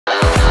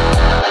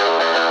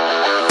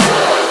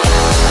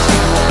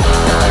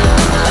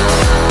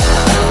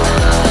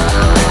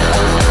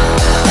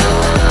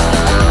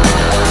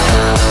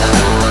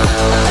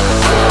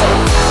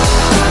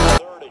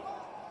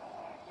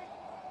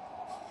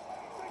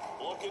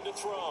looking to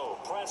throw.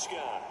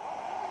 Prescott.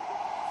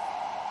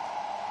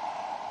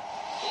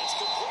 It's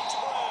complete to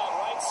Brown,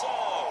 right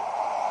side.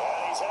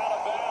 And he's out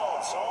of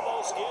bounds.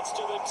 Almost gets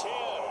to the 10.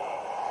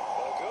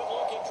 A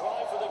good-looking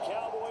drive for the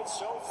Cowboys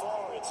so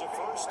far. It's a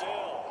first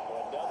down.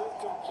 Another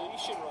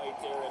completion right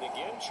there. And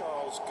again,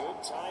 Charles,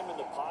 good time in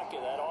the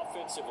pocket. That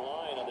offensive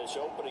line on this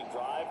opening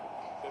drive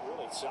been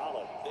really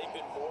solid. They've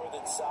been more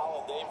than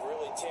solid. They've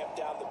really tamped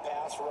down the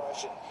pass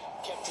rush and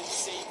kept him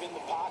safe in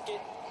the pocket,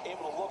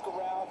 able to look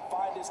around,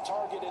 find his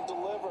target, and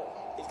deliver.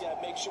 He's got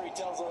to make sure he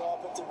tells the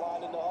offensive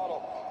line in the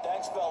huddle,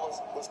 thanks,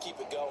 fellas. Let's keep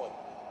it going.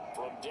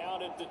 From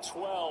down at the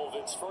 12,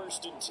 it's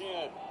 1st and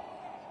 10.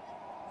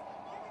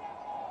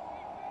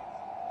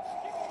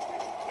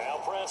 Now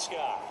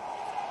Prescott.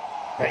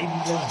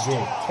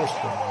 Touchdown.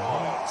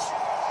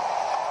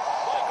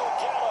 Michael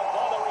Gallup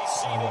on the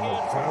receiving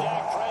end for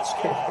Dak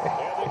Prescott.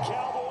 And the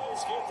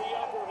Cowboys get the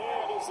upper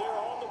hand as they're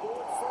on the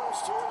board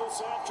first here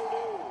this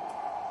afternoon.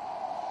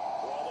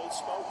 Well, they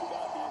spoke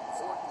about the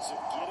importance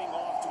of getting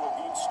off to a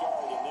good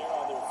start, and they're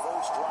on their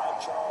first drive,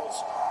 Charles,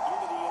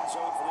 into the end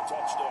zone for the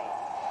touchdown.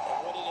 And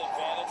what an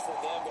advantage for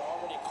them. They're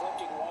already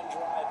clicking one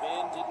drive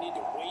in, didn't need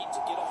to wait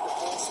to get up to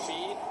full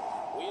speed.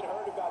 We had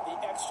heard about the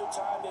extra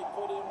time they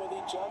put in with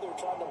each other,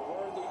 trying to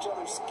learn each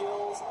other's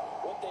skills,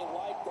 what they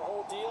like, the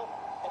whole deal,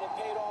 and it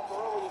paid off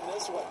early in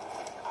this one.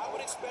 I would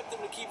expect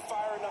them to keep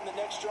firing on the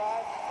next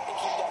drive and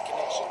keep that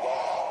connection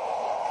going.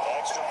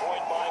 Extra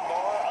point by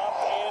Moore, up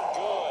and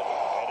good.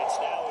 And it's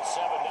now a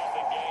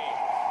 7-0 game.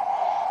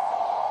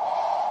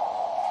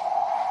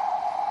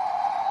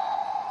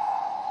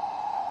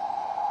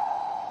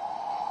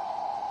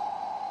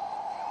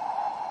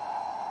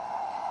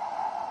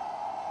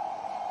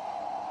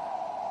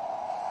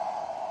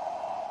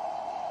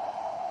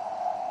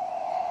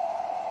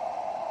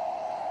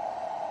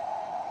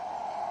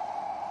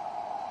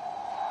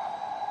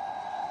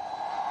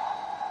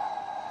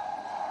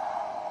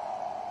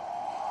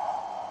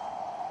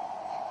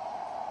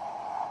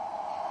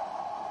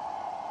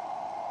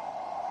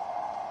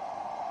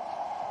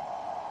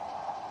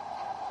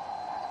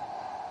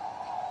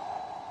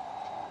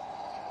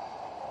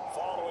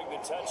 Following the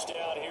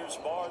touchdown, here's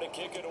Barr to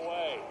kick it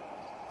away.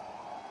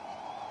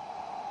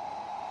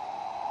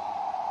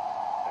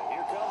 And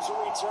here comes a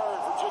return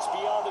for just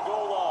beyond the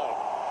goal line.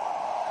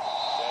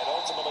 And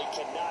ultimately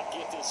cannot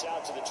get this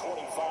out to the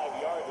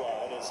 25-yard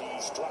line as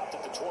he's dropped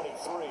at the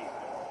 23.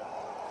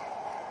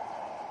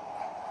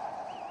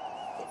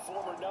 The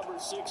former number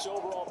 6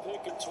 overall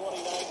pick in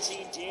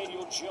 2019,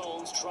 Daniel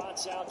Jones,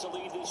 trots out to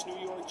lead this New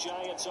York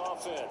Giants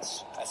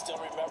offense. I still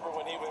remember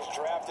when he was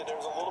drafted, there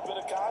was a little bit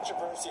of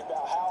controversy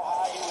about how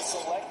high he was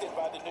selected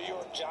by the New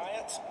York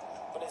Giants,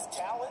 but his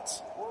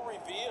talents were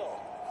revealed.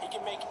 He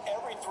can make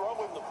every throw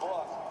in the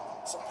book.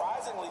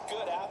 Surprisingly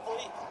good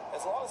athlete.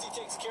 As long as he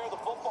takes care of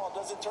the football and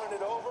doesn't turn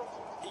it over,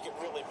 he can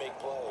really make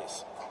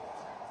plays.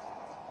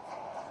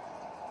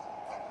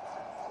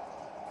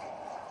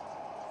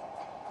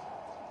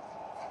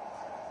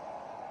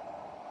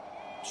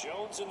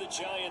 Jones and the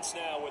Giants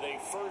now with a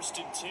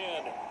 1st and 10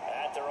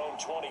 at their own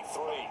 23.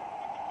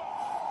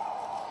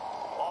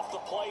 Off the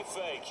play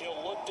fake,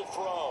 he'll look to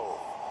throw.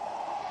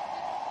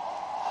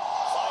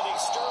 Finding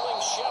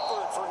Sterling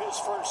Shepard for his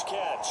first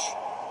catch.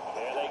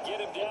 And they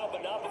get him down,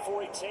 but not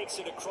before he takes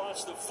it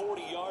across the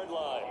 40-yard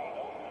line.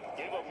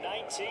 Give him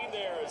 19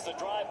 there as the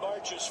drive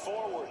marches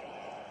forward.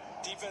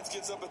 Defense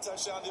gets up a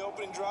touchdown the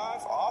opening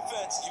drive.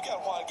 Offense, you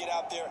got to want to get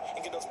out there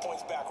and get those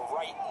points back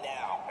right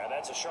now. And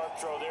that's a sharp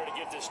throw there to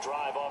get this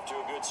drive off to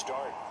a good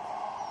start.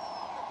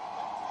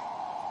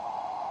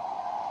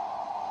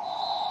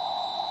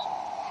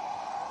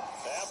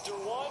 After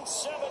one,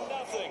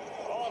 7-0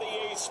 on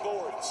EA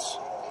Sports.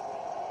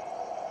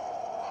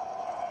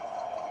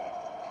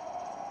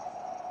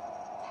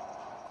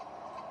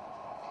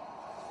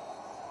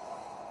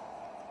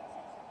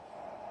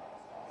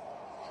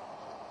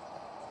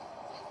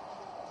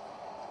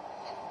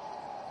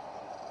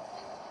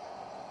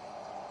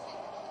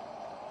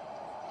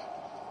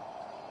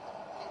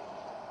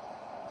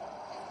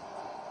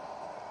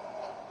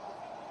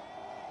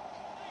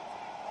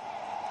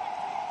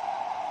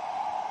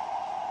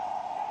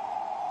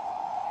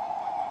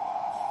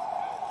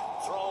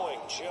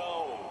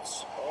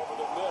 Jones over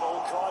the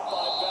middle, caught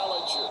by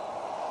Bellinger.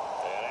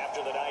 And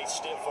after the nice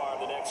stiff arm,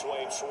 the next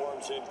wave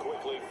swarms in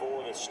quickly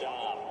for the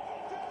stop.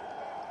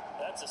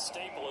 That's a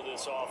staple of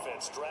this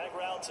offense. Drag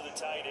route to the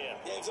tight end.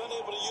 Yeah, he's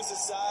unable to use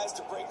his size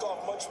to break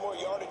off much more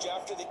yardage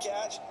after the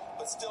catch,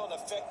 but still an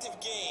effective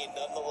gain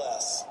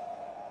nonetheless.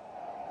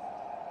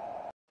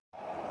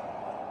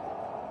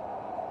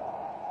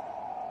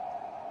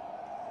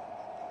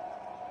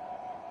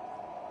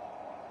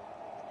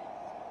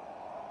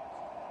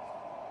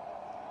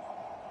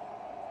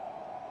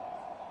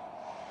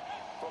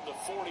 From the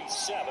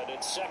 47,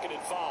 it's 2nd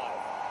and 5.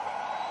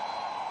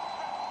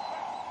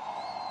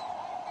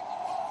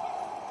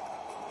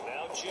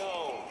 Now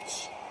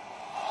Jones.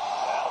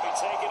 That'll be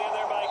taken in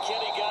there by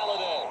Kenny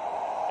Galladay.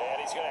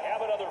 And he's he's going to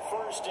have another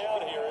first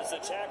down here as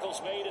the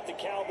tackle's made at the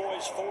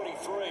Cowboys'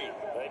 43.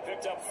 They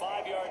picked up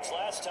 5 yards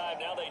last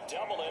time. Now they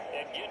double it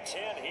and get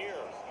 10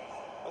 here.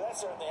 Well, that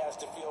certainly has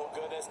to feel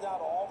good. It's not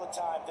all the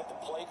time that the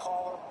play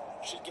caller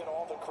should get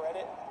all the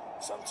credit.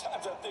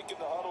 Sometimes I think in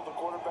the huddle, the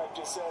quarterback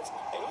just says,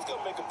 hey, who's going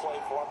to make a play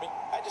for me?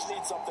 I just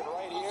need something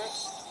right here.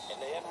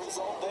 And the end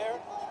result there,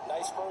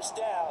 nice first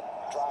down.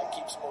 Drive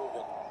keeps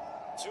moving.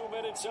 2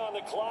 minutes on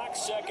the clock,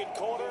 second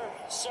quarter,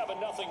 7-0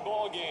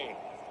 ball game.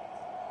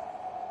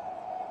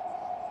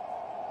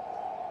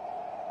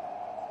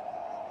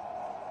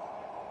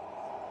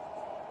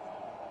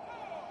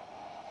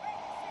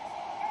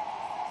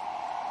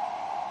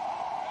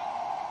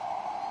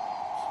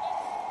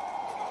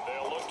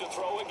 They'll look to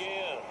throw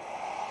again.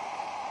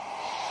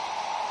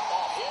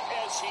 A hit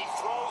as he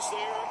throws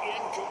there,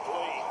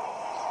 incomplete.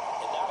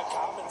 And not a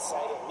common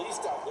sight, at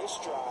least on this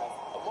drive.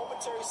 A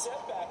momentary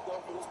setback,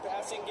 though, for this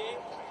passing game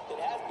that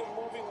has been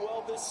moving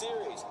well this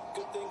series.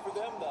 Good thing for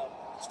them, though.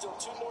 Still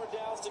 2 more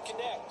downs to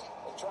connect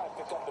and try and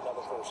pick up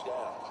another first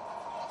down.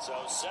 So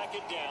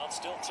second down,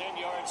 still 10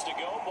 yards to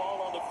go.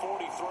 Ball on the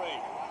 43.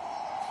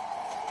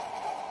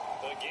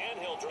 Again,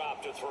 he'll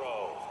drop to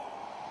throw.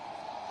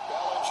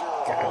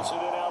 Bellinger holds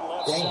it in out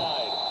left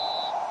side.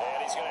 And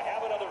he's going to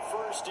have another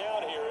first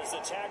down here as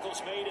the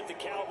tackle's made at the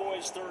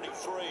Cowboys'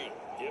 33.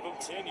 Give him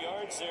 10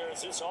 yards there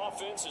as this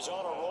offense is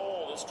on a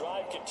roll. This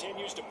drive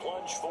continues to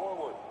plunge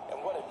forward.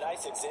 And what a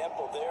nice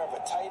example there of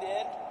a tight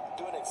end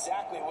doing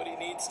exactly what he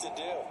needs to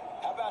do.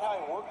 How about how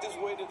he worked his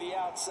way to the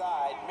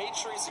outside, made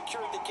sure he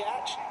secured the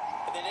catch,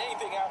 and then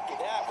anything after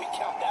that, we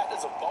count that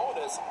as a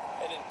bonus.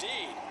 And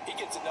indeed, he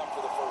gets enough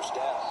for the first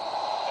down.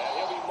 And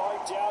he'll be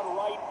marked down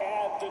right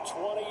at the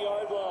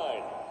 20-yard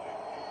line.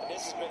 And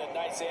this has been a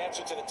nice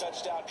answer to the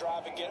touchdown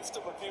drive against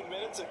them a few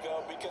minutes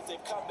ago because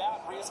they've come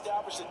out and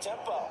reestablished the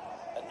tempo.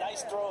 A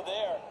nice throw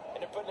there,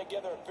 and they're putting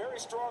together a very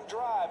strong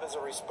drive as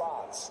a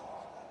response.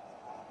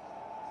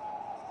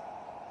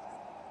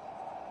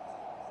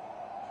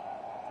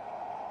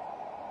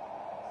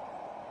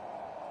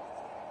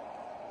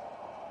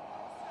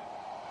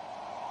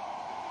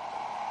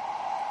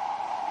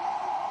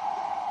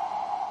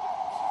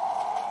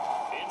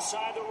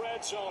 Inside the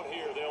red zone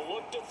here, they'll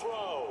look to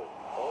throw.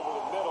 Over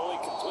the middle, he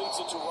completes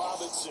it to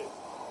Robinson.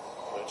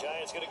 The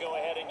Giants going to go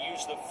ahead and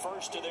use the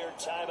first of their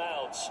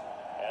timeouts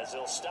as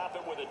they'll stop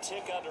it with a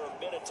tick under a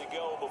minute to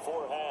go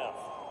before half.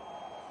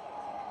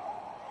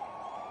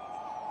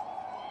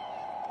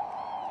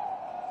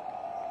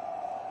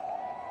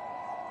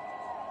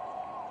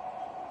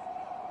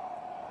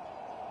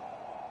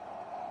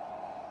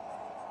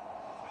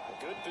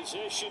 A good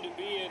position to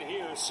be in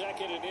here,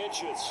 second and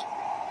inches.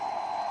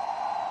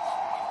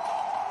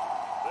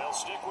 They'll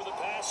stick with the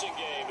passing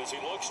game as he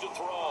looks to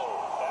throw.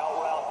 Out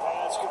route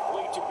pass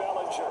complete to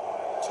Bellinger.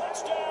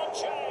 Touchdown,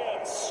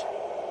 Giants!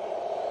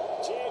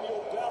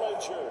 Daniel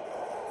Bellinger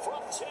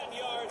from 10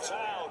 yards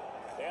out.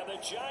 And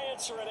the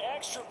Giants are an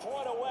extra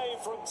point away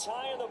from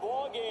tying the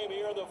ball game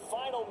here in the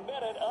final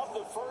minute of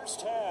the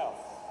first half.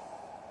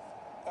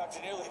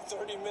 After nearly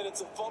 30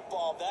 minutes of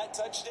football, that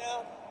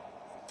touchdown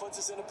puts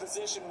us in a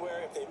position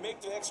where if they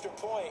make the extra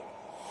point,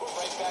 we're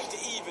right back to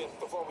even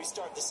before we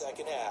start the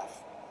second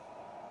half.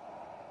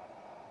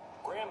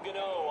 Gvidon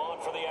on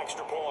for the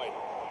extra point.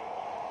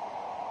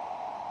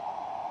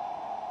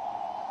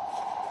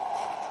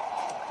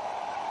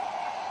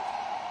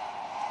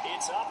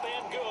 It's up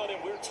and good,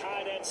 and we're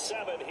tied at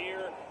 7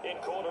 here in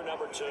quarter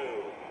number 2.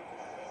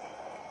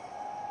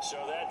 So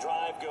that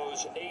drive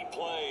goes 8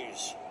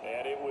 plays,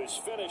 and it was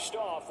finished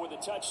off with a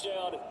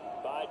touchdown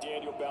by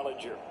Daniel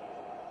Bellinger.